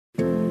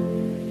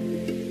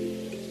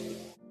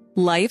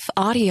Life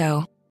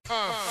Audio.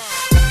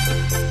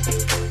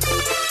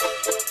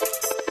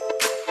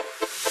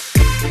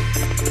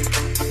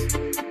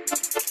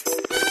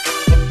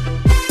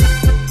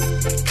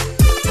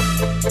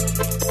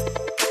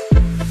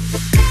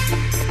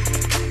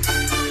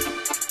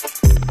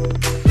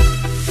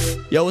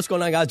 Yo, what's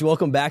going on, guys?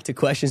 Welcome back to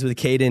Questions with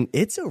Caden.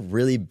 It's a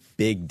really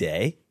big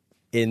day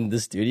in the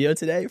studio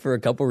today for a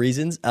couple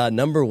reasons.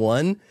 Number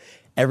one,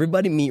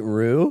 everybody meet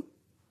Rue,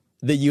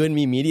 the You and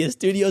Me Media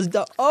Studios.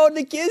 Oh,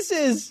 the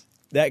kisses!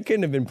 That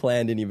couldn't have been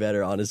planned any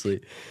better, honestly.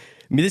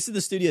 I mean, this is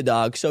the studio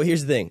dog. So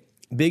here's the thing.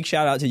 Big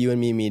shout out to You and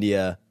Me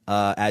Media.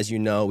 As you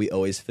know, we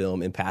always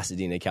film in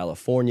Pasadena,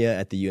 California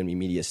at the You and Me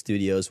Media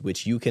Studios,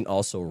 which you can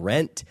also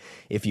rent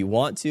if you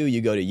want to. You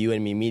go to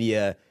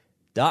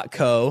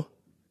youandmemedia.co.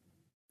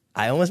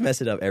 I almost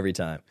mess it up every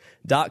time.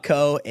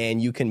 .co,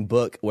 and you can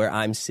book where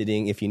I'm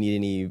sitting if you need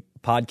any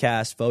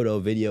podcast, photo,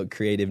 video,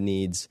 creative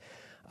needs.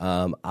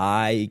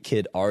 I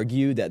could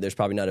argue that there's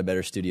probably not a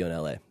better studio in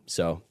LA.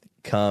 So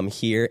come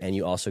here, and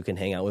you also can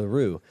hang out with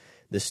Rue,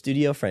 the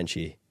studio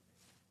Frenchie.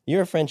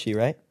 You're a Frenchie,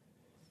 right?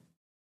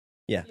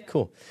 Yeah,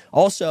 cool.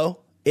 Also,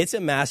 it's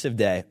a massive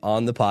day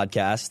on the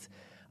podcast.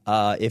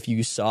 If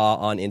you saw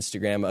on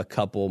Instagram a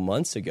couple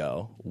months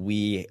ago,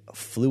 we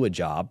flew a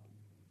job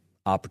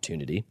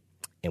opportunity,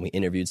 and we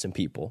interviewed some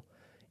people,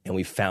 and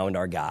we found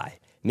our guy,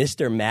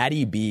 Mr.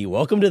 Matty B.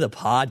 Welcome to the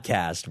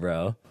podcast,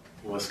 bro.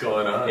 What's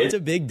going on? It's a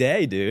big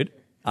day, dude.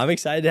 I'm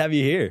excited to have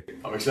you here.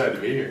 I'm excited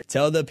to be here.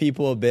 Tell the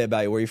people a bit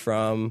about where you're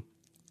from,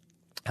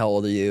 how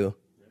old are you,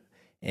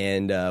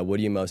 and what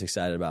are you most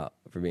excited about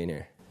for being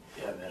here?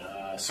 Yeah,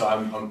 man. So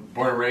I'm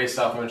born and raised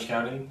South Orange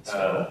County,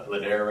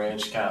 Ladera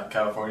Ranch,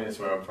 California. That's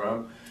where I'm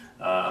from.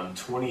 I'm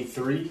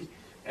 23.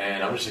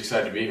 And I'm just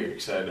excited to be here,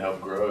 excited to help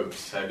grow,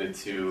 excited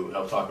to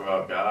help talk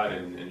about God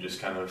and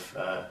just kind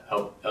of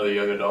help other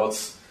young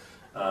adults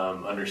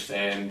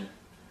understand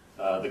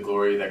the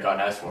glory that God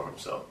has for them.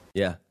 So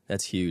yeah,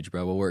 that's huge,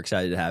 bro. Well, we're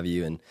excited to have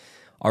you, and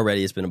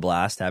already it's been a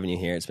blast having you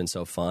here. It's been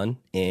so fun,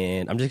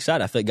 and I'm just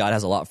excited. I feel like God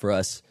has a lot for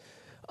us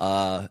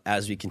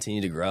as we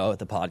continue to grow at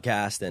the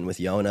podcast and with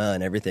Yona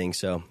and everything.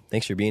 So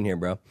thanks for being here,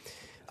 bro.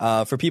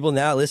 For people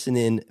now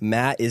listening,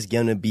 Matt is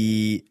going to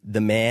be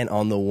the man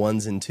on the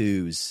ones and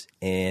twos,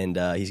 and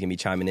he's going to be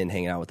chiming in,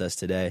 hanging out with us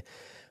today.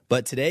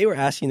 But today we're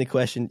asking the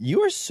question,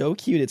 you are so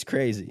cute, it's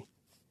crazy.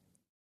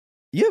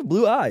 You have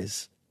blue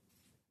eyes.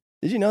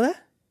 Did you know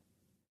that?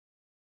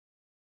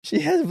 She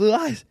has blue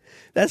eyes.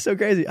 That's so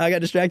crazy. I got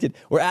distracted.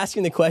 We're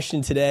asking the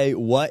question today,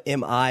 what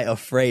am I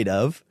afraid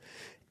of?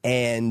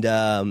 And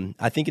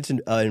I think it's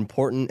an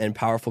important and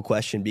powerful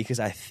question because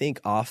I think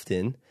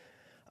often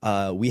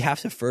we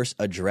have to first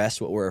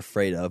address what we're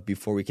afraid of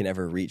before we can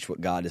ever reach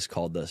what God has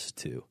called us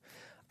to.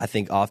 I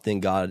think often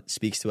God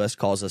speaks to us,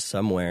 calls us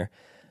somewhere,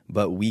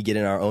 but we get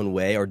in our own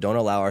way or don't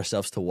allow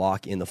ourselves to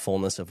walk in the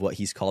fullness of what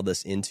he's called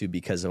us into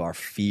because of our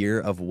fear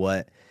of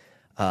what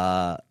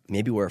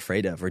maybe we're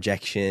afraid of,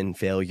 rejection,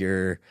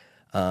 failure.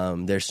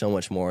 There's so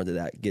much more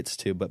that gets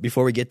to. But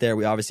before we get there,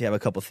 we obviously have a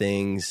couple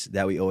things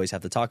that we always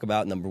have to talk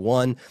about. Number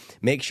one,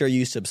 make sure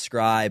you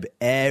subscribe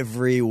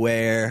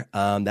everywhere.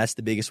 That's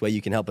the biggest way you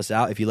can help us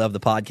out. If you love the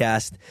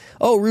podcast,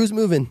 oh, Rue's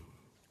moving.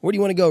 Where do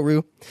you want to go,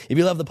 Rue? If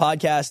you love the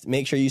podcast,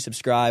 make sure you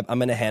subscribe. I'm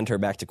going to hand her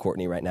back to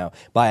Courtney right now.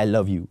 Bye, I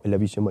love you. I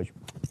love you so much.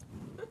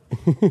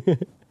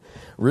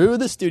 Rue,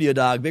 the studio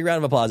dog. Big round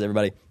of applause,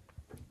 everybody.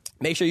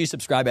 Make sure you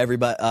subscribe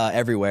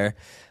everywhere.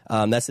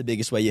 That's the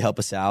biggest way you help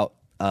us out.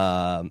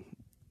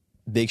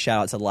 Big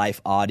shout out to Life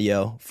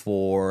Audio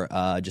for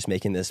just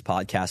making this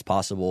podcast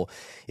possible.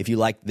 If you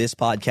like this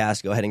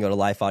podcast, go ahead and go to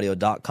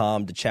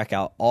lifeaudio.com to check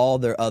out all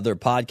their other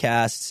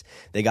podcasts.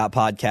 They got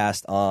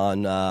podcasts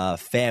on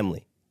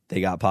family. They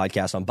got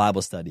podcasts on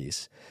Bible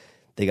studies.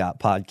 They got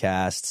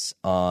podcasts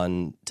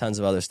on tons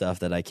of other stuff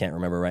that I can't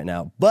remember right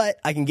now. But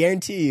I can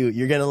guarantee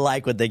you're going to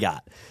like what they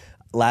got.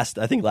 Last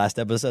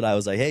episode, I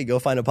was like, hey, go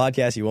find a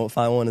podcast. You won't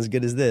find one as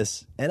good as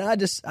this. And I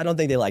don't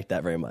think they like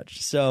that very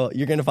much. So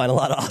you're going to find a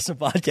lot of awesome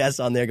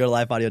podcasts on there. Go to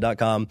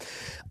lifeaudio.com.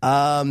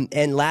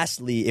 And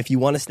lastly, if you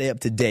want to stay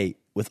up to date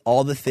with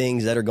all the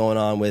things that are going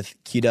on with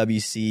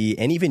QWC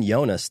and even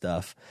Yona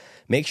stuff,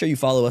 make sure you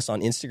follow us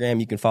on Instagram.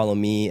 You can follow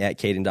me at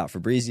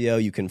Caden.Fabrizio.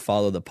 You can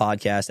follow the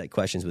podcast at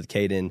Questions with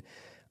Caden.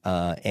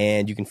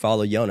 And you can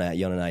follow Yona at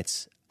Yona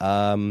Nights.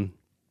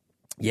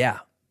 Yeah,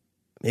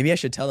 maybe I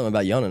should tell them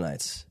about Yona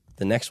Nights.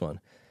 The next one.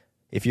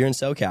 If you're in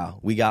SoCal,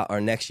 we got our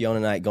next Yona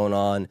Night going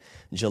on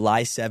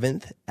July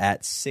 7th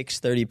at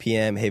 6:30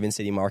 p.m. Haven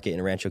City Market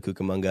in Rancho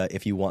Cucamonga.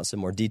 If you want some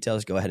more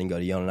details, go ahead and go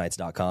to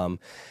yonanights.com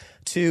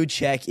to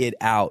check it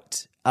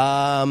out. Yeah,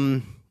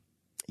 I'm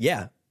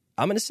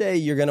gonna say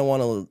you're gonna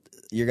want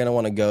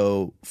to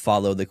go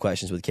follow the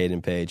Questions with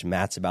Caden page.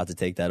 Matt's about to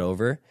take that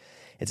over.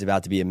 It's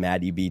about to be a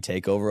Matty B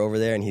takeover over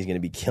there, and he's going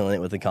to be killing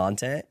it with the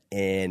content.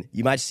 And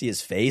you might see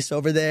his face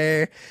over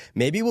there.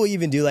 Maybe we'll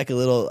even do like a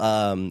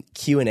little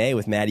Q&A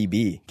with Matty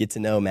B. Get to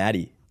know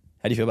Matty.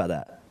 How do you feel about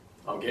that?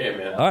 I'm game,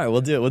 man. All right,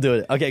 we'll do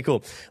it. Okay,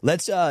 cool.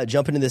 Let's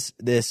jump into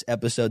this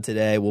episode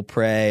today. We'll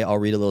pray. I'll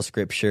read a little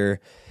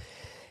scripture.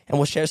 and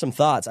we'll share some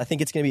thoughts. I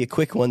think it's going to be a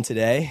quick one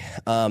today,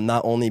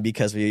 not only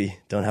because we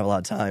don't have a lot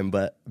of time,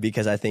 but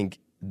because I think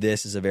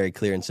this is a very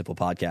clear and simple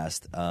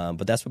podcast.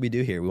 But that's what we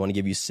do here. We want to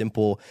give you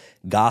simple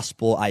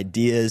gospel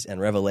ideas and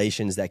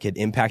revelations that could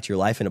impact your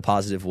life in a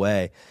positive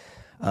way.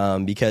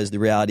 Because the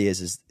reality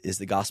is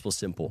the gospel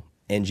simple,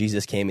 and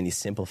Jesus came and he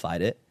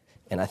simplified it.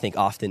 And I think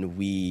often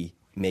we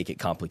make it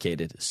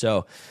complicated.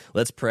 So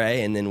let's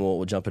pray, and then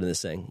we'll jump into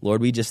this thing.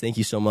 Lord, we just thank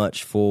you so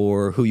much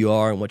for who you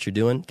are and what you're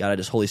doing. God,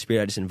 Holy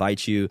Spirit, I just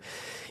invite you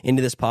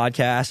into this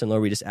podcast. And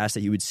Lord, we just ask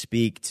that you would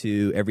speak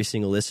to every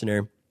single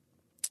listener.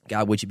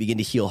 God, would you begin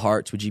to heal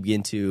hearts? Would you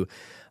begin to,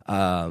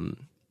 I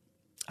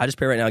just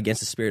pray right now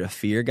against the spirit of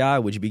fear,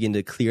 God. Would you begin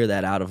to clear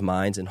that out of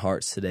minds and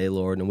hearts today,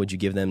 Lord? And would you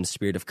give them the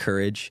spirit of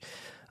courage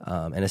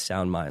and a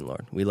sound mind,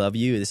 Lord? We love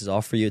you. This is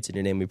all for you. It's in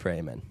your name we pray,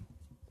 amen.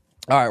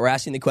 All right, we're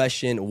asking the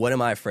question, what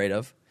am I afraid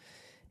of?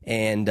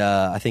 And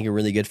I think a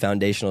really good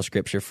foundational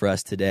scripture for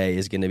us today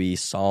is going to be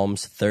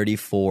Psalms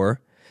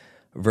 34,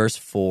 verse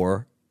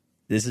 4.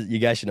 You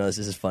guys should know this.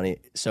 This is funny.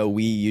 So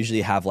we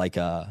usually have like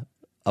a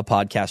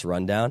podcast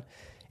rundown,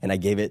 and I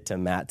gave it to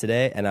Matt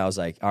today, and I was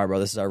like, all right, bro,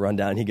 this is our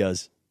rundown. And he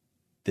goes,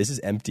 this is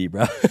empty,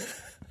 bro.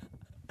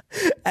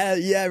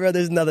 Yeah, bro,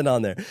 there's nothing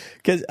on there.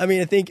 Because, I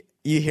mean, I think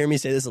you hear me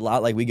say this a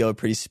lot. Like, we go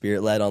pretty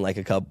spirit-led on like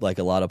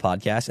a lot of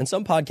podcasts. And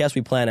some podcasts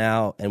we plan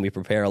out and we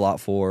prepare a lot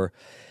for.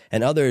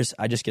 And others,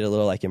 I just get a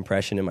little like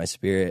impression in my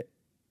spirit,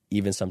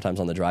 even sometimes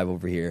on the drive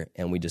over here,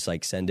 and we just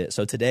like send it.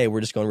 So today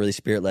we're just going really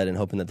spirit-led and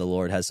hoping that the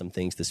Lord has some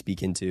things to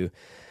speak into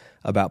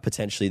about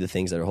potentially the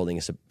things that are holding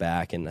us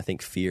back. And I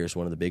think fear is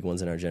one of the big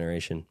ones in our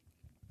generation.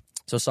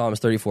 So Psalms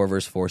 34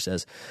 verse 4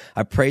 says,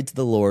 I prayed to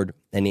the Lord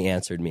and he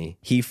answered me.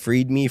 He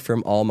freed me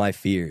from all my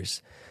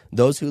fears.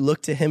 Those who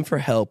look to him for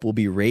help will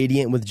be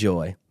radiant with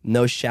joy.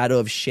 No shadow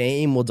of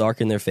shame will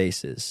darken their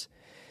faces.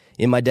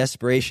 In my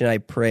desperation, I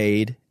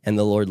prayed and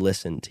the Lord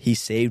listened. He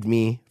saved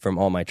me from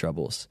all my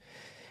troubles.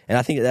 And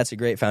I think that's a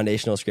great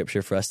foundational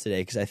scripture for us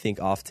today, because I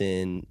think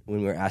often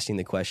when we're asking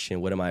the question,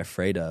 what am I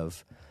afraid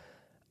of?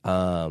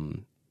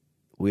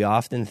 We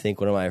often think,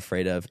 what am I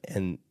afraid of?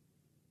 And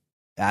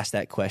ask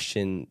that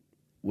question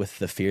with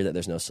the fear that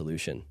there's no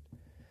solution.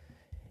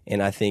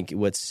 And I think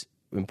what's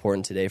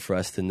important today for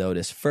us to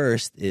notice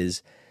first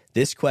is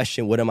this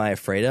question, what am I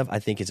afraid of? I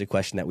think it's a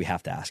question that we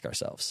have to ask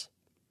ourselves.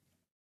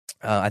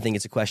 I think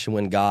it's a question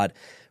when God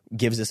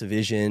gives us a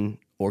vision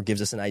or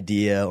gives us an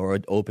idea or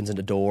opens a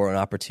door or an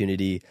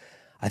opportunity.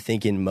 I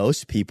think in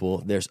most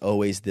people, there's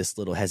always this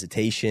little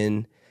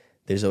hesitation.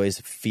 There's always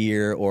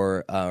fear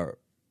or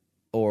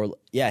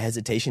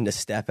hesitation to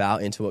step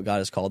out into what God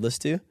has called us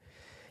to.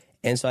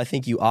 And so I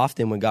think you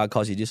often, when God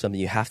calls you to do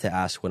something, you have to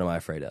ask, what am I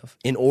afraid of?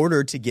 In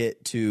order to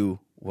get to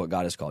what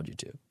God has called you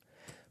to.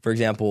 For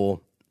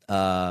example,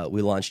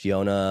 we launched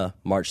Yona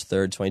March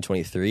 3rd,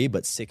 2023,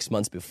 but 6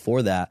 months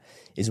before that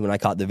is when I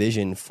caught the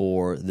vision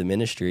for the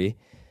ministry,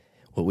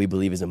 what we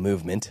believe is a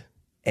movement.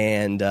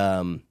 And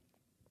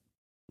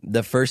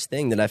the first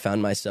thing that I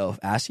found myself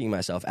asking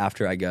myself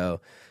after I go,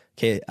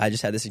 okay, I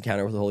just had this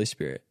encounter with the Holy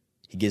Spirit.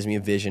 He gives me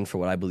a vision for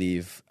what I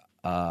believe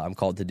I'm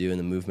called to do in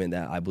the movement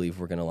that I believe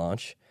we're going to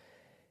launch.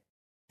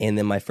 And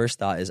then my first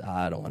thought is,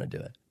 I don't want to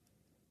do it.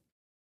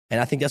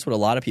 And I think that's what a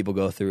lot of people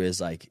go through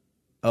is like,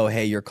 oh,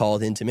 hey, you're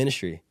called into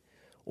ministry,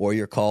 or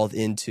you're called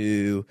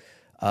into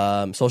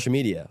social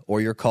media,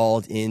 or you're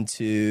called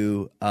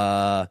into, you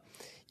got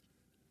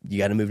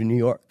to move to New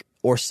York,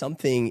 or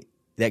something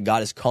that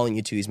God is calling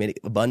you to. He's made it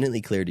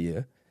abundantly clear to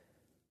you.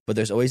 But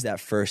there's always that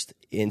first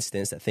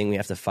instance, that thing we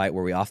have to fight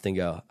where we often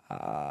go,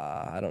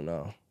 I don't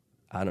know.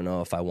 I don't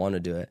know if I want to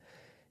do it.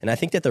 And I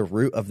think that the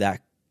root of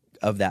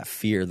that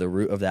fear, the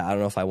root of that, I don't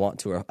know if I want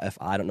to, or if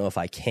I don't know if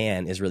I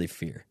can, is really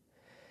fear.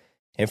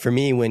 And for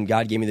me, when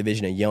God gave me the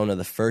vision of Yona,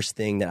 the first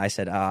thing that I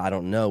said, I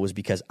don't know, was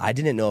because I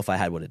didn't know if I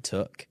had what it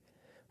took,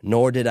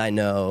 nor did I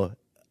know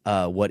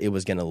what it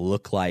was going to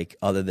look like,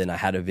 other than I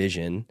had a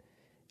vision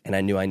and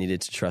I knew I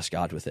needed to trust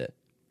God with it.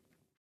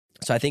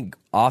 So I think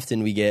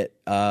often we get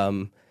a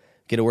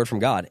word from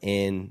God,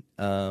 and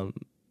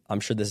I'm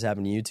sure this has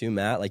happened to you too,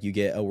 Matt. Like, you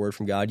get a word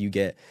from God,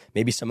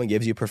 maybe someone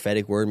gives you a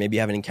prophetic word, maybe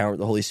you have an encounter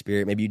with the Holy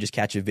Spirit, maybe you just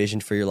catch a vision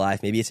for your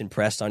life, maybe it's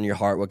impressed on your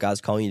heart what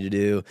God's calling you to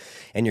do,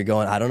 and you're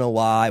going, I don't know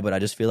why, but I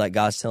just feel like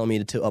God's telling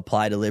me to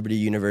apply to Liberty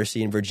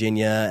University in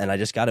Virginia, and I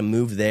just got to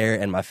move there,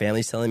 and my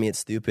family's telling me it's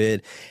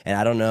stupid, and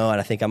I don't know, and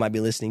I think I might be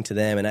listening to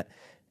them, and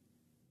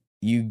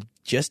you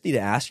just need to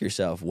ask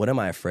yourself, what am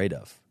I afraid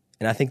of?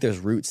 And I think there's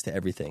roots to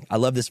everything. I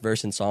love this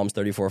verse in Psalms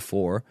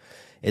 34:4.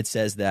 It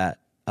says that,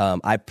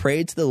 I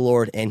prayed to the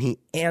Lord and he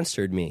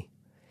answered me.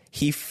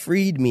 He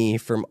freed me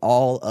from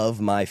all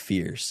of my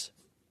fears.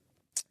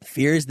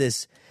 Fear is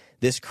this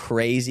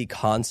crazy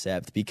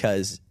concept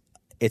because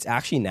it's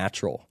actually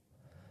natural.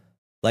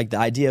 Like, the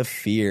idea of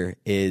fear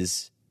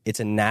it's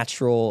a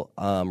natural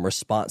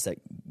response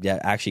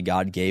that actually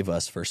God gave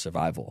us for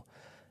survival.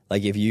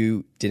 Like, if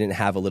you didn't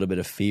have a little bit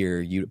of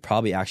fear, you'd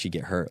probably actually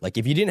get hurt. Like,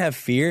 if you didn't have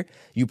fear,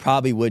 you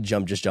probably would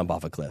just jump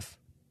off a cliff.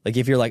 Like,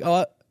 if you're like,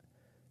 oh,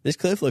 this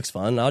cliff looks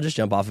fun, I'll just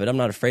jump off it, I'm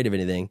not afraid of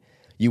anything.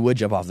 you would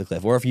jump off the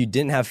cliff. Or if you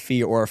didn't have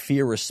fear or a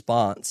fear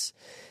response,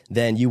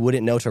 then you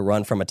wouldn't know to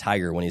run from a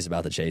tiger when he's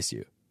about to chase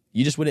you.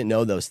 You just wouldn't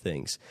know those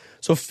things.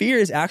 So fear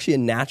is actually a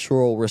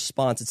natural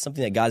response. It's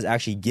something that God has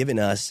actually given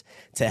us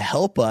to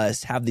help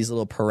us have these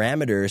little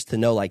parameters to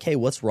know like, hey,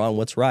 what's wrong,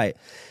 what's right.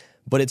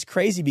 But it's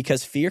crazy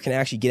because fear can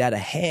actually get out of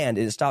hand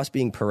and it stops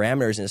being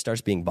parameters and it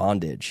starts being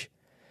bondage.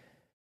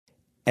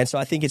 And so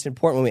I think it's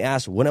important when we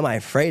ask, what am I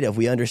afraid of?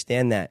 We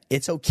understand that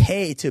it's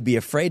okay to be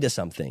afraid of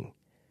something.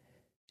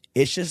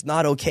 It's just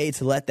not okay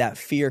to let that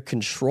fear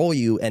control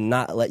you and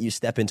not let you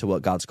step into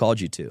what God's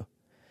called you to.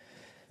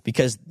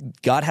 Because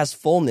God has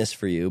fullness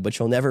for you, but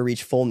you'll never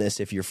reach fullness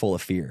if you're full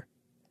of fear.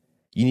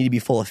 You need to be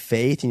full of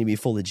faith. You need to be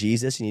full of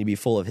Jesus. You need to be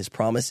full of his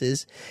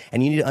promises.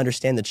 And you need to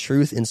understand the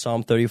truth in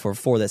Psalm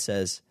 34:4 that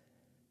says,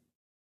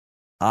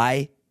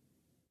 I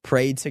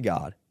prayed to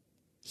God.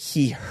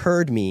 He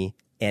heard me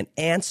and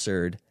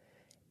answered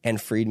and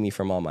freed me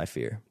from all my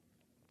fear.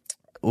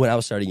 When I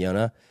was starting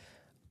Yona,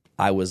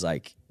 I was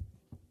like,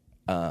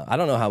 I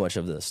don't know how much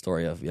of the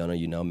story of Yona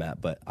you know,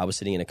 Matt, but I was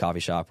sitting in a coffee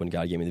shop when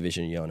God gave me the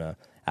vision of Yona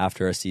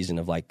after a season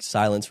of like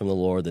silence from the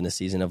Lord, then a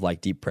season of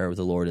like deep prayer with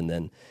the Lord, and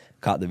then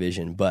caught the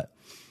vision. But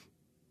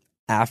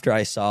after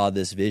I saw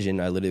this vision,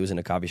 I literally was in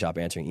a coffee shop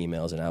answering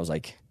emails, and I was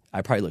like,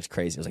 I probably looked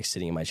crazy. I was like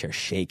sitting in my chair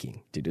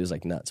shaking. Dude, it was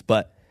like nuts.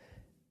 But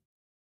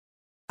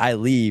I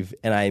leave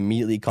and I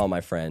immediately call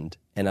my friend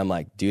and I'm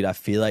like, dude, I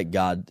feel like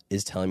God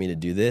is telling me to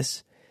do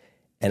this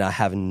and I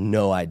have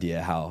no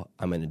idea how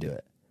I'm going to do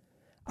it.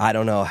 I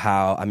don't know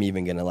how I'm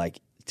even going to like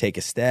take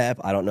a step.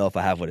 I don't know if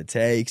I have what it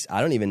takes. I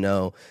don't even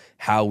know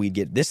how we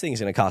get, this thing's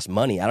going to cost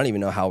money. I don't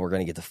even know how we're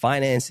going to get the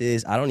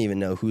finances. I don't even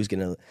know who's going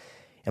to,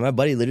 and my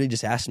buddy literally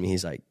just asked me,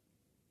 he's like,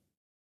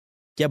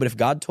 yeah, but if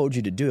God told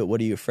you to do it, what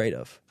are you afraid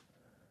of?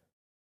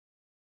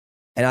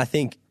 And I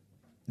think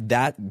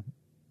that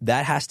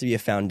has to be a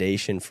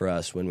foundation for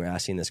us when we're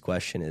asking this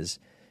question is,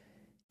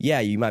 yeah,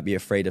 you might be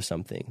afraid of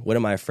something. What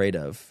am I afraid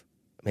of?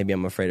 Maybe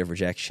I'm afraid of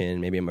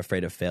rejection. Maybe I'm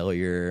afraid of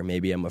failure.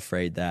 Maybe I'm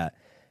afraid that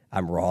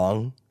I'm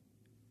wrong.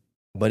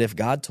 But if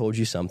God told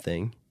you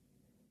something,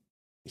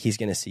 he's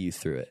going to see you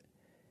through it.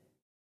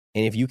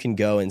 And if you can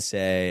go and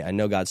say, I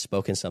know God's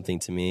spoken something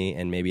to me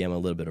and maybe I'm a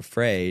little bit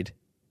afraid,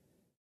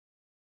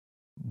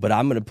 but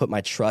I'm going to put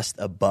my trust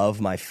above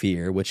my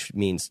fear, which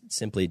means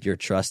simply your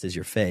trust is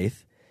your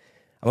faith.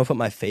 I'm going to put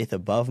my faith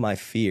above my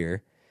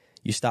fear.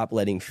 You stop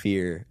letting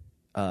fear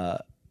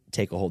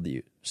take a hold of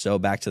you. So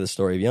back to the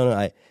story of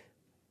Yona,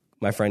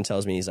 my friend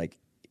tells me, he's like,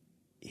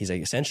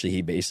 essentially,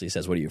 he basically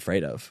says, what are you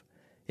afraid of?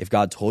 If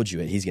God told you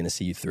it, he's going to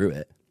see you through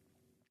it.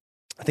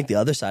 I think the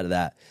other side of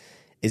that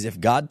is if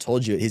God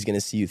told you it, he's going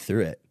to see you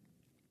through it.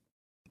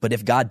 But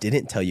if God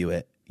didn't tell you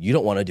it, you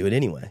don't want to do it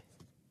anyway.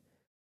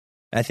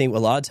 I think a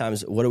lot of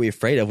times, what are we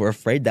afraid of? We're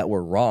afraid that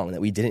we're wrong, that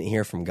we didn't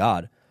hear from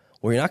God.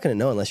 Well, you're not going to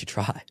know unless you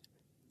try.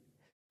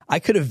 I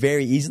could have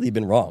very easily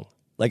been wrong.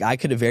 Like, I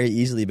could have very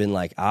easily been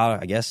like,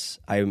 I guess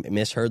I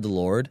misheard the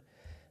Lord.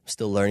 I'm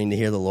still learning to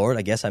hear the Lord.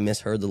 I guess I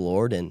misheard the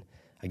Lord, and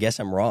I guess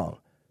I'm wrong.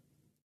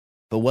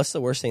 But what's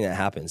the worst thing that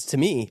happens? To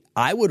me,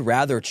 I would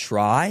rather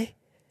try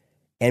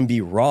and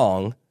be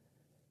wrong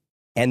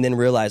and then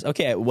realize,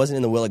 okay, it wasn't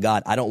in the will of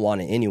God. I don't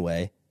want it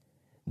anyway.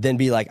 Than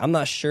be like, I'm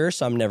not sure,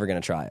 so I'm never going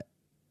to try it.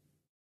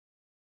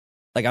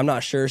 Like, I'm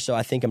not sure, so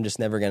I think I'm just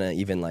never going to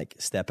even, like,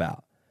 step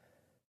out.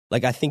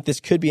 Like, I think this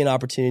could be an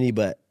opportunity,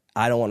 but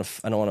I don't want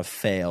to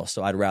fail,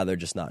 so I'd rather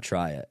just not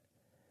try it.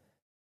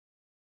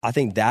 I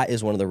think that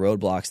is one of the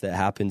roadblocks that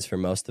happens for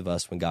most of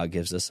us when God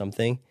gives us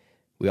something.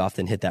 We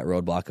often hit that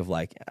roadblock of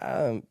like,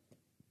 I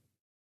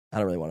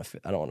don't want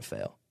to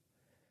fail.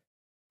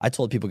 I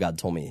told people God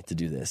told me to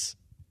do this.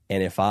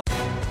 And if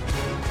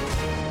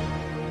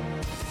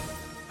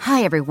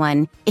Hi,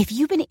 everyone. If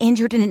you've been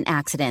injured in an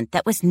accident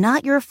that was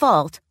not your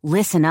fault,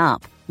 listen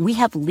up. We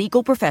have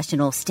legal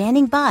professionals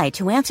standing by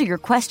to answer your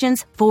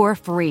questions for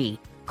free.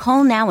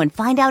 Call now and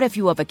find out if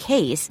you have a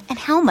case and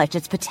how much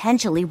it's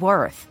potentially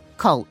worth.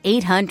 Call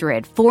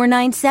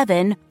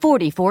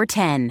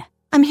 800-497-4410.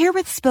 I'm here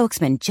with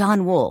spokesman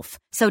John Wolf.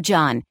 So,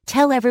 John,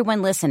 tell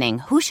everyone listening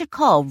who should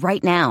call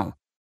right now.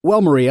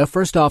 Well, Maria,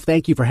 first off,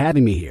 thank you for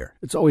having me here.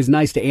 It's always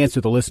nice to answer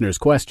the listeners'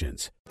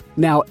 questions.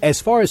 Now, as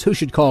far as who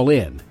should call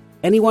in,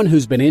 anyone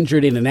who's been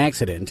injured in an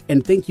accident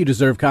and think you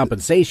deserve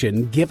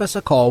compensation, give us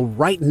a call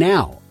right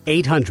now.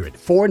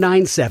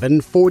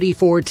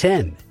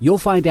 800-497-4410. You'll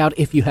find out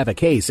if you have a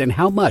case and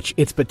how much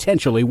it's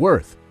potentially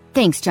worth.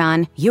 Thanks,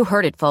 John. You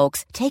heard it,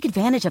 folks. Take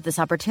advantage of this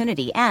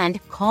opportunity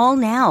and call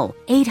now.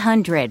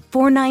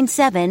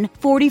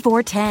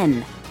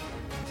 800-497-4410.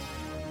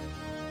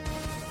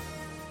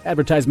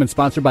 Advertisement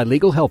sponsored by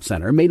Legal Help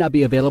Center. May not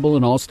be available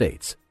in all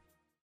states.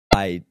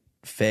 I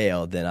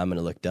fail, then I'm going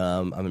to look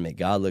dumb. I'm going to make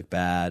God look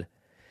bad.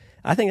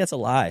 I think that's a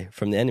lie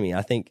from the enemy.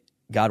 I think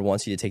God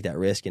wants you to take that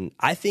risk. And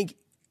I think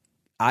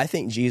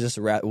Jesus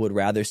would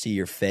rather see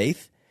your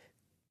faith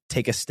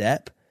take a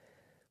step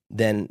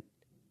than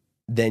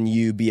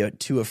you be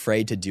too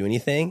afraid to do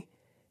anything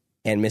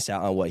and miss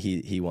out on what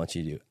he wants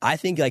you to do. I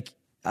think a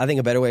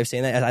better way of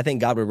saying that is I think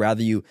God would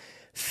rather you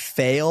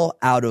fail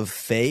out of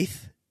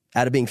faith,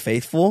 out of being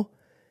faithful,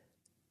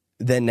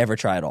 than never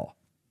try at all.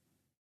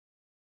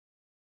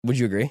 Would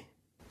you agree?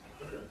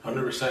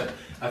 100%.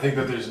 I think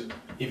that there's,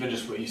 even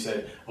just what you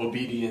said,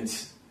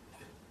 obedience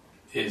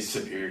is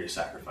superior to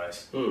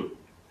sacrifice. And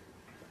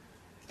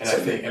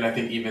I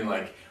think even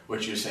like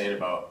what you're saying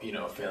about,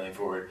 failing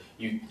forward,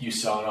 you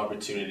saw an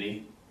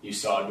opportunity, you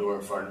saw a door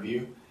in front of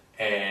you,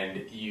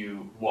 and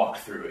you walked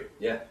through it.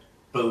 Yeah.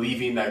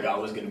 Believing that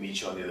God was going to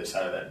meet you on the other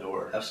side of that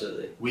door.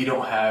 Absolutely. We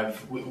don't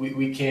have,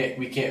 we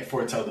can't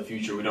foretell the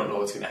future. We don't know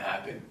what's going to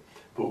happen.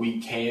 But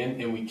we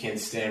can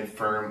stand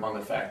firm on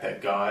the fact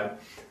that God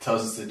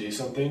tells us to do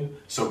something,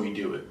 so we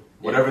do it.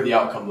 Whatever the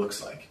outcome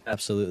looks like.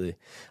 Absolutely.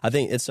 I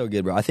think it's so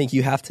good, bro. I think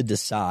you have to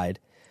decide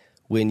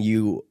when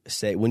you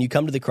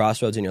come to the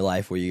crossroads in your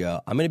life where you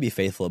go, I'm going to be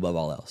faithful above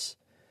all else.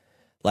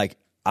 Like,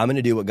 I'm going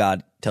to do what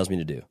God tells me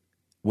to do.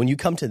 When you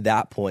come to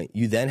that point,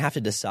 you then have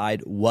to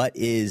decide what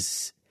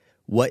is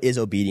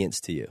obedience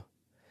to you.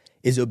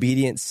 Is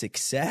obedience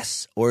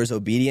success, or is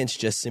obedience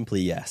just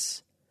simply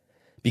yes?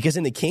 Because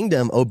in the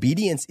kingdom,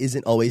 obedience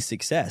isn't always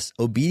success.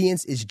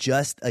 Obedience is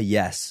just a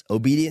yes.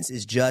 Obedience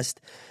is just,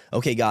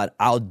 okay, God,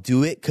 I'll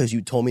do it because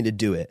you told me to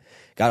do it.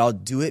 God, I'll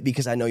do it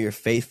because I know you're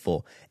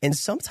faithful. And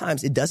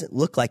sometimes it doesn't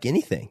look like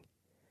anything.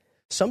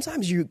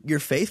 Sometimes you're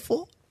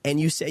faithful and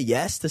you say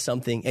yes to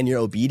something and you're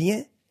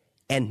obedient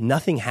and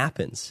nothing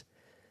happens.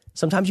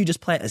 Sometimes you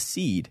just plant a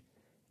seed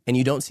and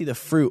you don't see the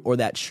fruit or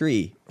that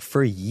tree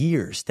for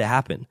years to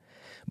happen.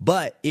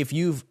 But if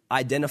you've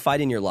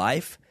identified in your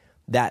life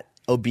that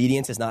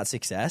obedience is not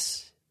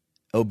success,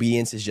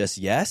 obedience is just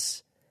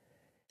yes,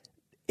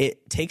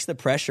 it takes the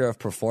pressure of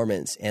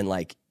performance and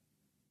like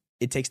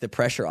it takes the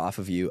pressure off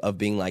of you of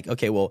being like,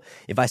 okay, well,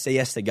 if I say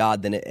yes to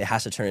God, then it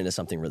has to turn into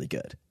something really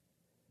good.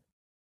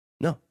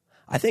 No,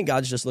 I think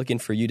God's just looking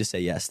for you to say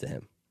yes to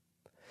him.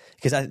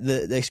 Because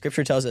the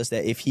scripture tells us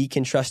that if he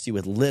can trust you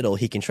with little,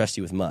 he can trust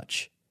you with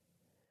much.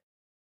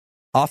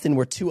 Often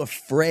we're too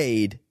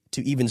afraid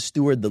to even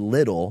steward the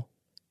little,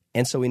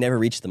 and so we never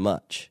reach the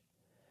much.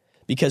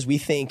 Because we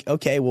think,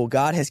 okay, well,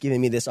 God has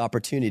given me this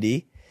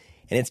opportunity,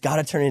 and it's got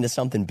to turn into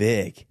something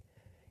big.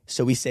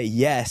 So we say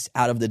yes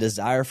out of the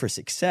desire for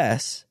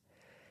success,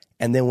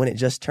 and then when it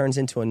just turns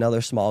into another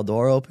small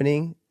door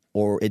opening,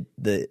 or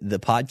the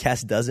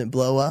podcast doesn't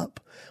blow up,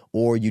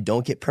 or you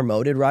don't get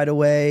promoted right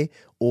away,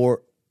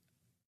 or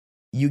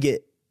you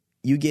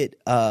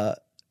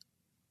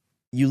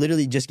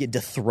literally just get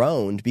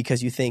dethroned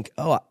because you think,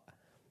 oh,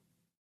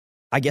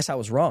 I guess I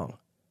was wrong.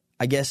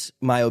 I guess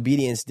my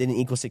obedience didn't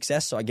equal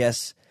success, so I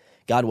guess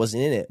God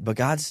wasn't in it. But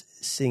God's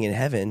sitting in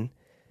heaven.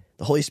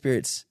 The Holy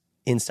Spirit's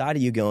inside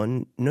of you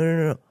going,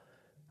 no.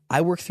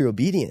 I work through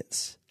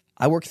obedience.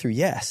 I work through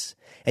yes.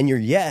 And your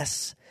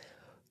yes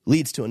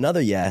leads to another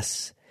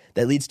yes,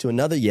 that leads to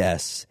another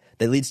yes,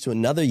 that leads to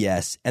another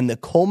yes. And the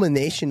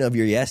culmination of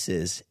your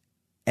yeses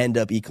end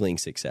up equaling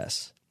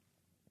success.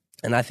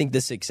 And I think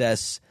this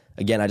success,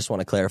 again, I just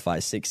want to clarify,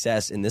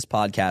 success in this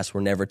podcast,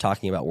 we're never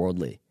talking about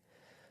worldly.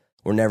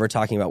 We're never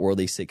talking about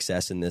worldly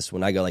success in this.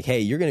 When I go like, hey,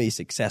 you're going to be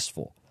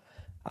successful,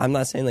 I'm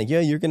not saying like, yeah,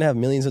 you're going to have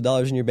millions of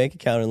dollars in your bank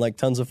account and like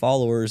tons of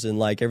followers and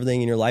like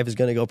everything in your life is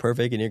going to go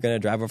perfect and you're going to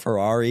drive a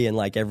Ferrari and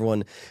like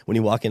everyone, when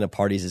you walk into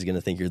parties, is going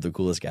to think you're the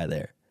coolest guy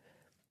there.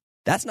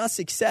 That's not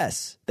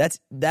success. That's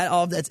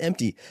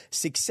empty.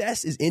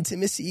 Success is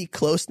intimacy,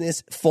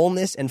 closeness,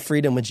 fullness, and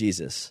freedom with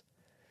Jesus.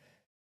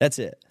 That's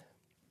it.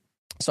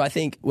 So I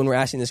think when we're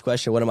asking this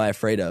question, what am I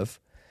afraid of?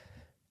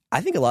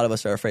 I think a lot of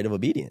us are afraid of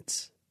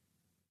obedience.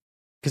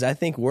 Because I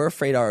think we're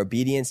afraid our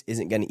obedience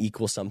isn't going to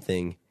equal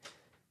something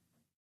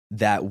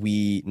that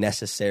we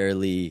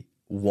necessarily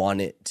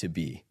want it to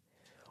be.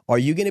 Are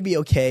you going to be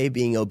okay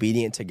being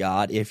obedient to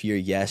God if your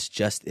yes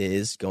just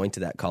is going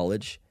to that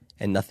college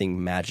and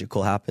nothing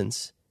magical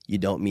happens? You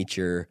don't meet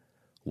your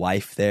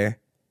wife there.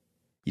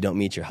 You don't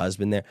meet your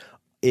husband there.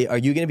 Are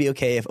you going to be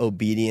okay if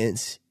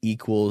obedience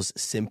equals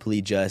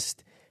simply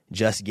just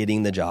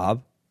getting the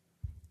job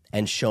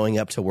and showing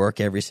up to work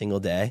every single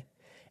day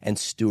and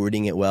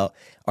stewarding it well?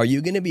 Are you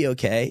going to be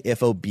okay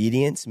if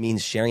obedience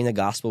means sharing the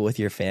gospel with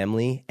your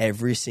family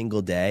every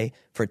single day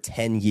for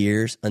 10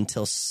 years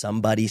until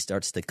somebody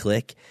starts to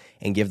click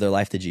and give their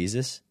life to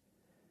Jesus?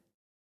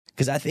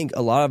 Because I think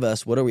a lot of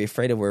us, what are we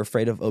afraid of? We're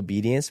afraid of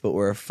obedience, but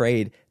we're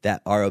afraid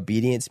that our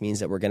obedience means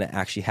that we're going to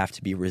actually have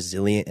to be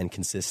resilient and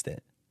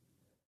consistent.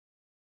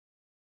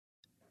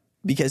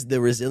 Because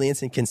the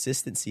resilience and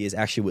consistency is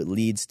actually what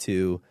leads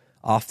to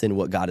often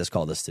what God has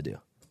called us to do.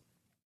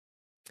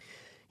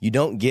 You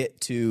don't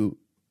get to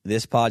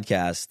this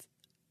podcast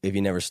if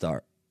you never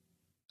start.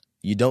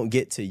 You don't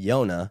get to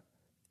Yonah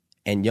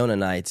and Yonah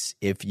nights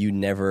if you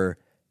never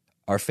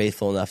are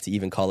faithful enough to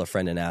even call a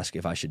friend and ask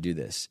if I should do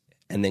this,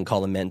 and then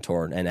call a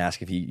mentor and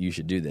ask if you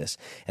should do this,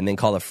 and then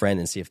call a friend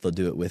and see if they'll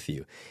do it with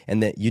you.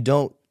 And that you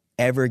don't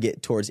ever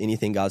get towards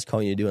anything God's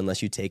calling you to do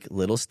unless you take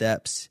little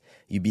steps,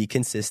 you be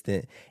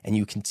consistent, and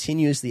you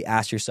continuously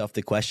ask yourself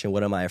the question,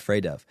 what am I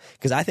afraid of?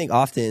 Because I think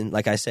often,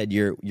 like I said,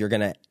 you're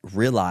going to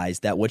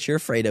realize that what you're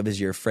afraid of is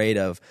you're afraid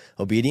of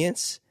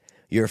obedience,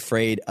 you're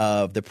afraid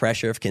of the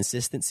pressure of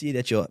consistency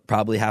that you'll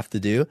probably have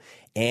to do,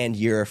 and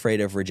you're afraid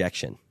of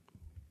rejection.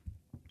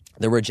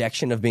 The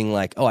rejection of being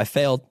like, oh, I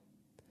failed.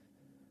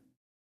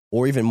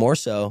 Or even more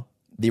so,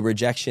 the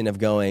rejection of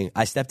going,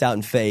 I stepped out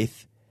in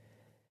faith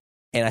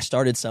and I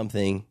started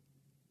something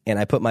and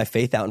I put my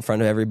faith out in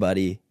front of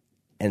everybody,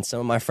 and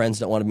some of my friends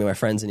don't want to be my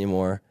friends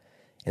anymore,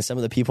 and some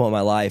of the people in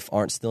my life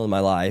aren't still in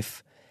my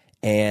life,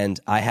 and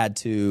I had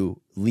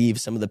to leave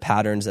some of the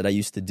patterns that I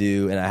used to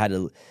do, and I had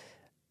to,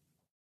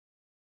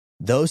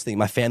 those things,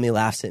 my family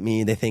laughs at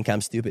me, they think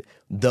I'm stupid.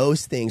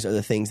 Those things are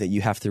the things that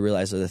you have to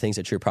realize are the things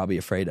that you're probably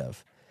afraid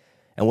of.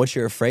 And what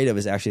you're afraid of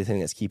is actually the thing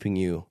that's keeping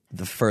you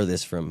the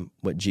furthest from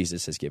what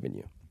Jesus has given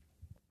you.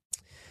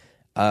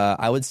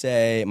 I would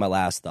say my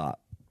last thought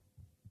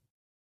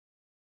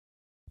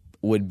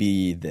would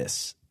be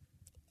this.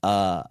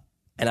 And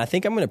I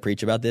think I'm going to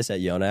preach about this at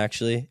Yona,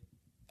 actually.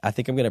 I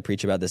think I'm going to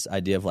preach about this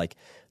idea of like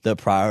the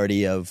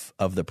priority of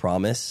the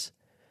promise.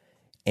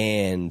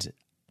 And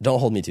don't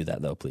hold me to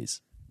that though, please.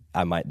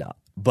 I might not.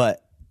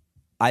 But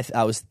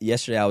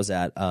yesterday I was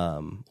at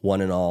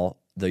One and All,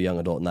 the young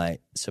adult night,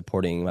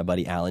 supporting my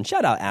buddy Alan.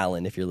 Shout out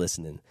Alan if you're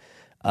listening.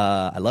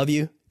 I love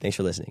you. Thanks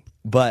for listening.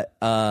 But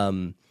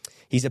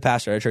he's a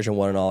pastor at a church in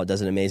One and All.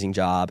 Does an amazing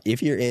job.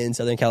 If you're in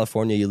Southern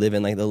California, you live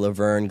in like the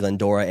Laverne,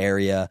 Glendora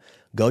area,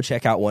 go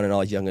check out One and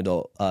All's young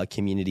adult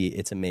community.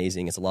 It's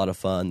amazing. It's a lot of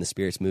fun. The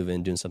Spirit's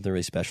moving, doing something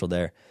really special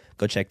there.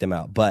 Go check them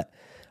out. But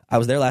I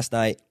was there last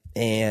night,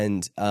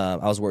 and I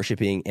was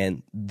worshiping,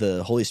 and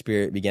the Holy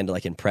Spirit began to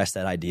like impress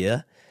that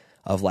idea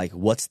of like,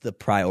 what's the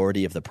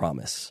priority of the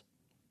promise?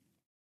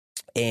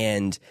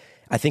 And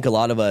I think a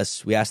lot of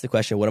us, we ask the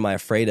question, what am I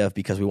afraid of?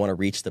 Because we want to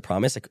reach the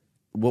promise. Like,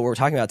 what we're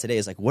talking about today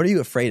is like, what are you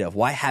afraid of?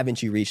 Why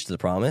haven't you reached the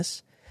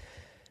promise?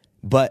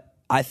 But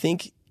I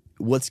think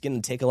what's going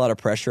to take a lot of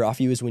pressure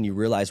off you is when you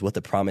realize what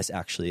the promise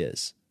actually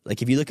is.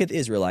 Like if you look at the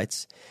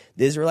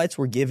Israelites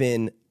were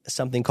given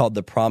something called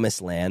the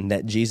promised land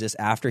that Jesus,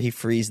 after he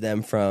frees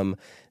them from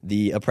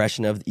the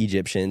oppression of the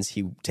Egyptians,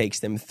 he takes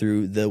them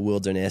through the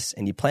wilderness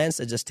and he plans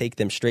to just take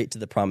them straight to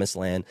the promised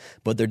land.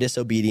 But their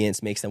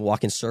disobedience makes them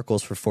walk in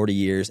circles for 40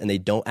 years and they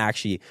don't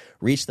actually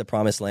reach the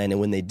promised land.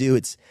 And when they do,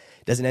 it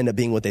doesn't end up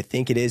being what they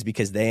think it is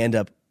because they end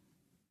up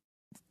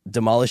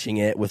demolishing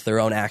it with their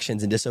own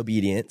actions and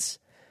disobedience.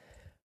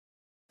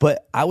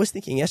 But I was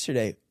thinking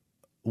yesterday,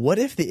 what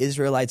if the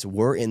Israelites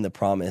were in the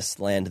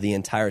promised land the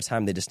entire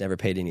time, they just never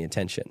paid any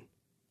attention?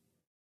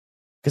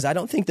 Because I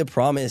don't think the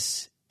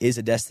promise is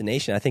a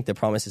destination. I think the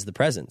promise is the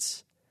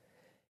presence.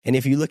 And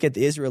if you look at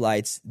the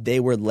Israelites,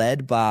 they were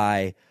led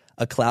by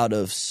a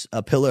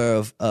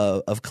pillar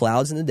of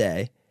clouds in the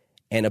day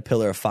and a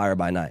pillar of fire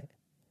by night,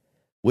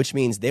 which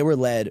means they were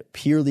led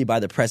purely by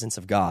the presence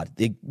of God.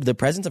 The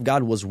presence of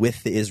God was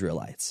with the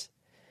Israelites,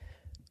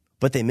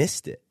 but they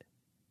missed it.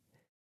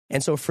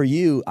 And so for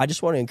you, I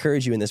just want to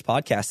encourage you in this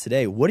podcast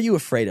today, what are you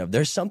afraid of?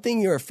 There's something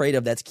you're afraid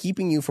of that's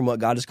keeping you from what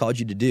God has called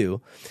you to do.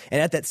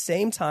 And at that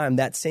same time,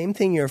 that same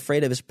thing you're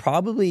afraid of is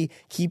probably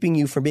keeping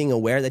you from being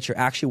aware that you're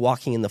actually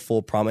walking in the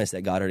full promise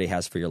that God already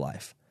has for your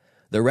life.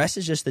 The rest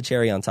is just the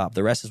cherry on top.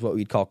 The rest is what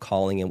we'd call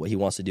calling and what he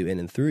wants to do in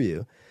and through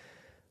you.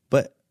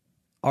 But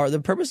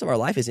the purpose of our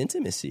life is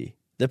intimacy.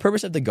 The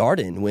purpose of the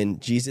garden when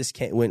Jesus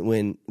came,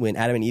 when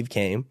Adam and Eve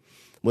came,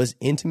 was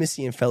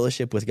intimacy and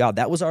fellowship with God.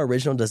 That was our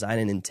original design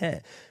and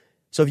intent.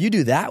 So if you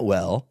do that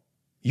well,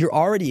 you're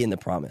already in the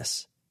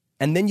promise.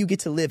 And then you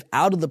get to live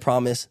out of the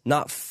promise,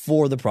 not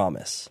for the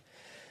promise.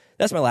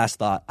 That's my last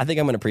thought. I think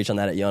I'm going to preach on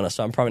that at Yona,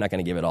 so I'm probably not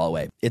going to give it all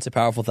away. It's a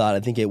powerful thought. I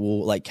think it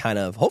will like kind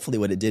of, hopefully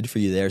what it did for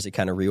you there is it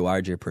kind of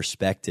rewired your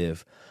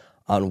perspective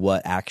on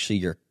what actually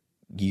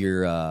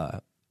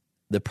the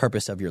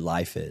purpose of your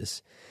life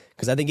is.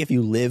 Because I think if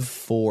you live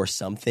for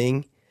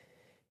something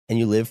and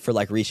you live for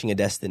like reaching a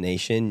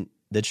destination,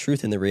 the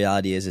truth and the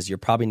reality is you're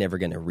probably never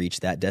going to reach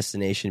that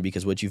destination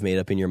because what you've made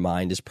up in your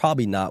mind is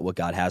probably not what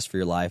God has for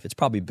your life. It's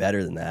probably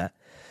better than that.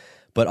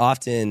 But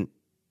often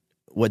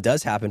what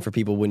does happen for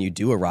people when you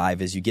do arrive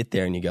is you get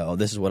there and you go, oh,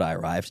 this is what I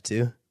arrived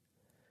to.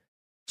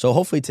 So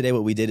hopefully today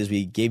what we did is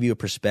we gave you a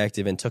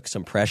perspective and took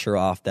some pressure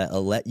off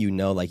that'll let you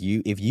know, like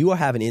if you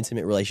have an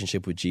intimate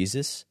relationship with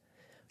Jesus,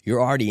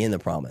 you're already in the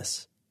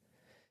promise.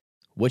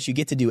 What you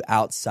get to do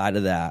outside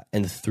of that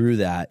and through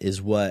that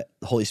is what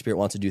the Holy Spirit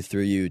wants to do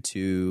through you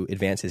to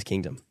advance his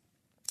kingdom.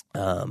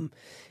 And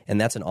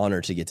that's an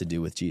honor to get to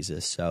do with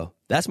Jesus. So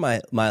that's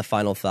my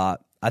final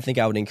thought. I think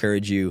I would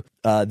encourage you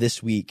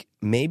this week,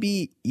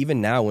 maybe even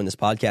now when this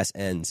podcast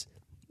ends,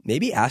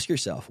 maybe ask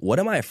yourself, what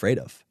am I afraid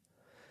of?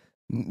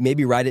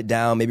 Maybe write it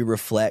down, maybe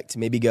reflect,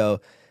 maybe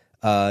go,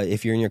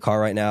 if you're in your car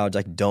right now,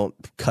 like don't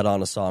cut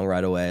on a song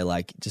right away.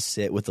 Like just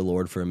sit with the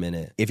Lord for a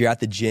minute. If you're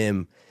at the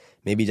gym,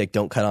 maybe like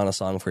don't cut on a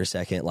song for a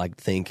second. Like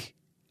think,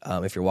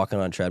 if you're walking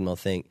on a treadmill,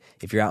 think.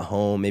 If you're at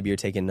home, maybe you're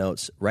taking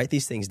notes. Write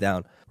these things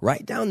down.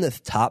 Write down the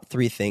top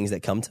 3 things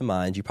that come to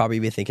mind. You probably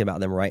be thinking about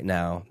them right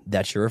now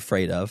that you're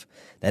afraid of,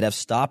 that have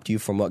stopped you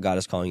from what God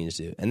is calling you to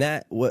do.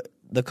 And what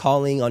the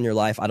calling on your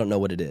life, I don't know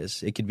what it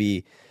is. It could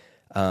be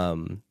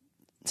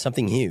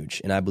something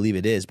huge, and I believe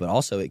it is. But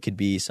also it could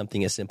be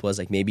something as simple as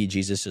like maybe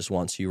Jesus just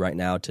wants you right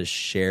now to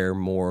share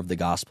more of the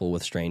gospel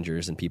with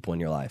strangers and people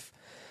in your life.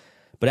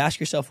 But ask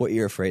yourself what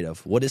you're afraid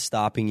of. What is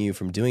stopping you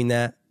from doing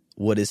that?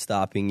 What is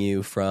stopping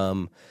you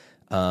from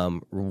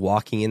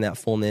walking in that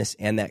fullness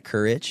and that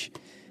courage?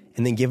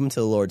 And then give them to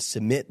the Lord.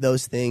 Submit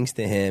those things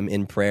to him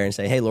in prayer and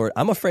say, hey, Lord,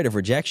 I'm afraid of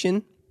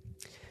rejection.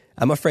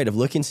 I'm afraid of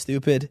looking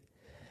stupid.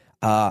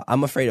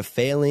 I'm afraid of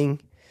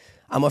failing.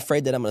 I'm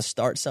afraid that I'm going to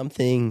start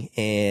something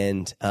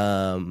and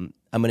I'm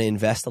going to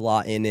invest a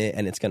lot in it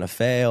and it's going to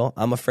fail.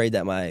 I'm afraid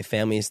that my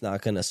family is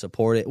not going to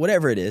support it.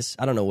 Whatever it is,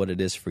 I don't know what it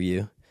is for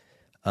you.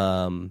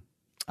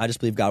 I just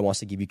believe God wants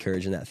to give you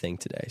courage in that thing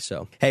today.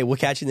 So, hey, we'll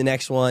catch you in the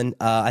next one.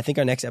 I think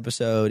our next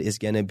episode is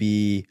going to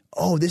be,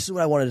 this is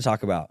what I wanted to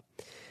talk about.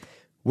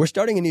 We're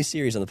starting a new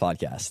series on the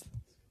podcast.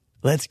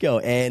 Let's go.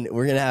 And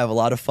we're going to have a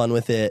lot of fun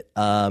with it.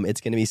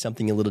 It's going to be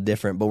something a little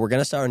different, but we're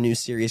going to start a new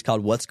series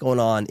called What's Going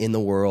On in the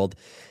World.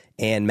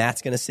 And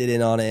Matt's going to sit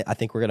in on it. I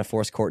think we're going to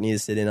force Courtney to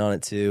sit in on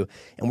it too.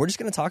 And we're just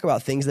going to talk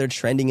about things that are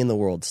trending in the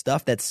world,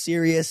 stuff that's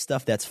serious,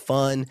 stuff that's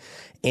fun.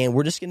 And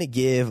we're just going to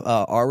give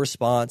our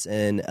response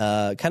and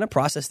kind of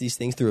process these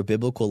things through a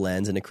biblical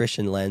lens and a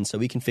Christian lens so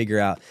we can figure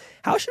out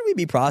how should we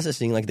be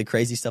processing like the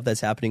crazy stuff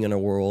that's happening in our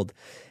world,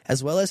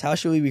 as well as how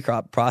should we be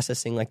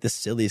processing like the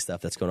silly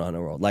stuff that's going on in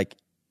our world. Like,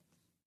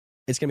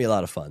 it's going to be a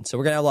lot of fun. So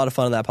we're going to have a lot of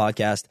fun on that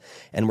podcast,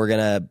 and it's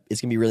going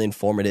to be really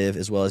informative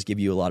as well as give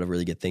you a lot of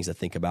really good things to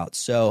think about.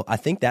 So I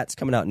think that's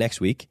coming out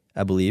next week,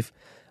 I believe.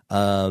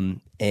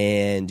 And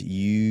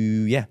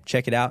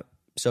check it out.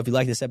 So if you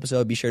like this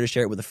episode, be sure to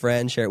share it with a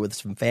friend, share it with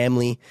some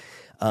family,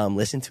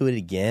 listen to it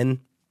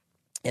again.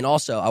 And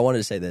also, I wanted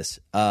to say this,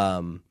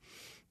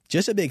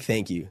 just a big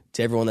thank you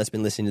to everyone that's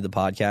been listening to the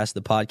podcast.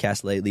 The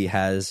podcast lately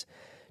has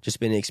just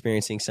been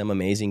experiencing some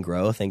amazing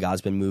growth, and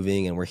God's been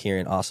moving, and we're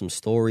hearing awesome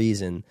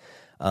stories. And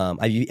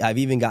I've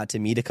even got to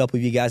meet a couple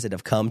of you guys that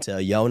have come to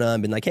Yona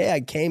and been like, hey,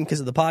 I came because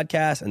of the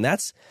podcast. And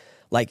that's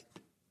like,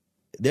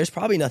 there's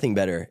probably nothing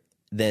better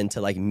than to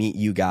like meet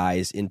you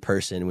guys in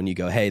person when you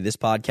go, hey, this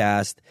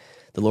podcast,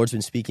 the Lord's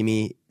been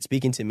speaking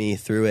to me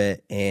through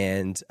it,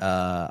 and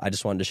I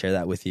just wanted to share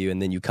that with you.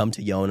 And then you come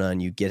to Yona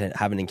and you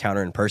have an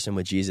encounter in person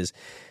with Jesus.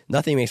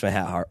 Nothing makes my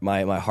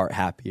heart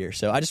happier.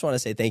 So I just want to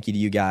say thank you to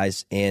you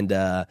guys, and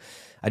I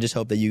just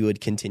hope that you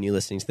would continue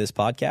listening to this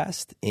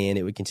podcast and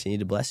it would continue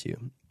to bless you.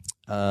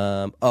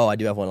 I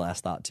do have one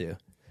last thought too.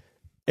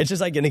 It's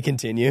just like going to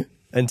continue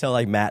until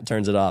like Matt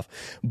turns it off.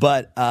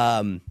 But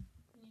okay,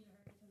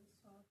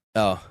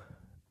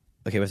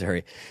 we have to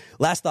hurry.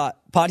 Last thought: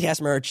 podcast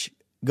merch.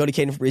 Go to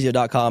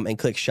CadenFabrizio.com and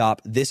click shop.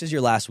 This is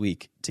your last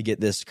week to get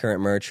this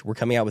current merch. We're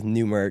coming out with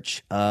new merch.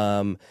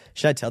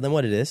 Should I tell them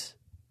what it is?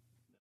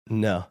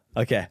 No.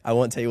 Okay, I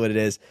won't tell you what it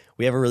is.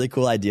 We have a really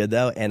cool idea,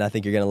 though, and I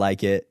think you're going to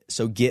like it.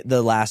 So get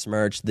the last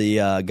merch,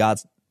 the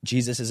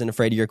Jesus Isn't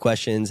Afraid of Your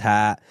Questions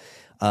hat,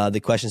 the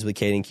Questions with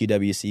Caden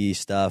QWC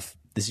stuff.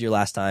 This is your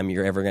last time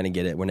you're ever going to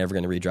get it. We're never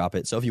going to redrop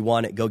it. So if you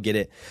want it, go get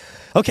it.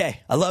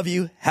 Okay, I love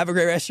you. Have a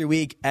great rest of your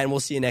week, and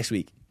we'll see you next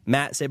week.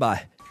 Matt, say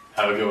bye.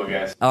 Have a good one,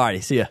 guys. All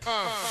righty, see ya.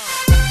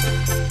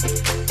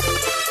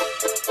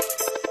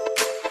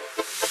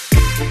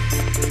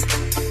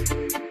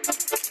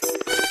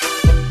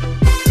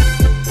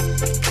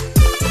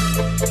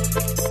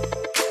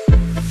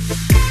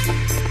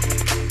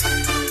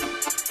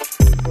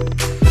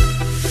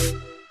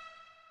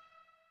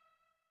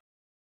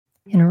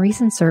 In a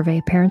recent survey,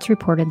 parents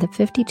reported that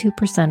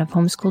 52% of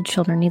homeschooled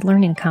children need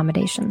learning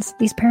accommodations.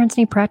 These parents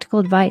need practical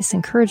advice,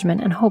 encouragement,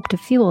 and hope to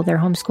fuel their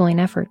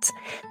homeschooling efforts.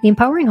 The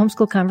Empowering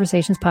Homeschool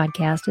Conversations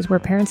podcast is where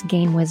parents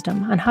gain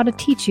wisdom on how to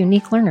teach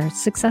unique learners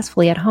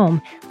successfully at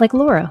home, like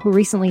Laura, who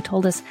recently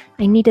told us,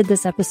 I needed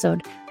this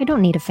episode. I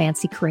don't need a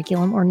fancy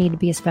curriculum or need to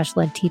be a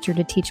special ed teacher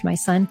to teach my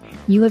son.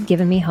 You have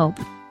given me hope.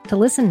 To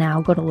listen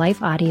now, go to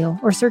Life Audio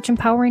or search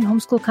Empowering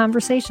Homeschool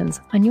Conversations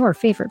on your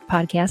favorite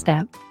podcast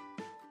app.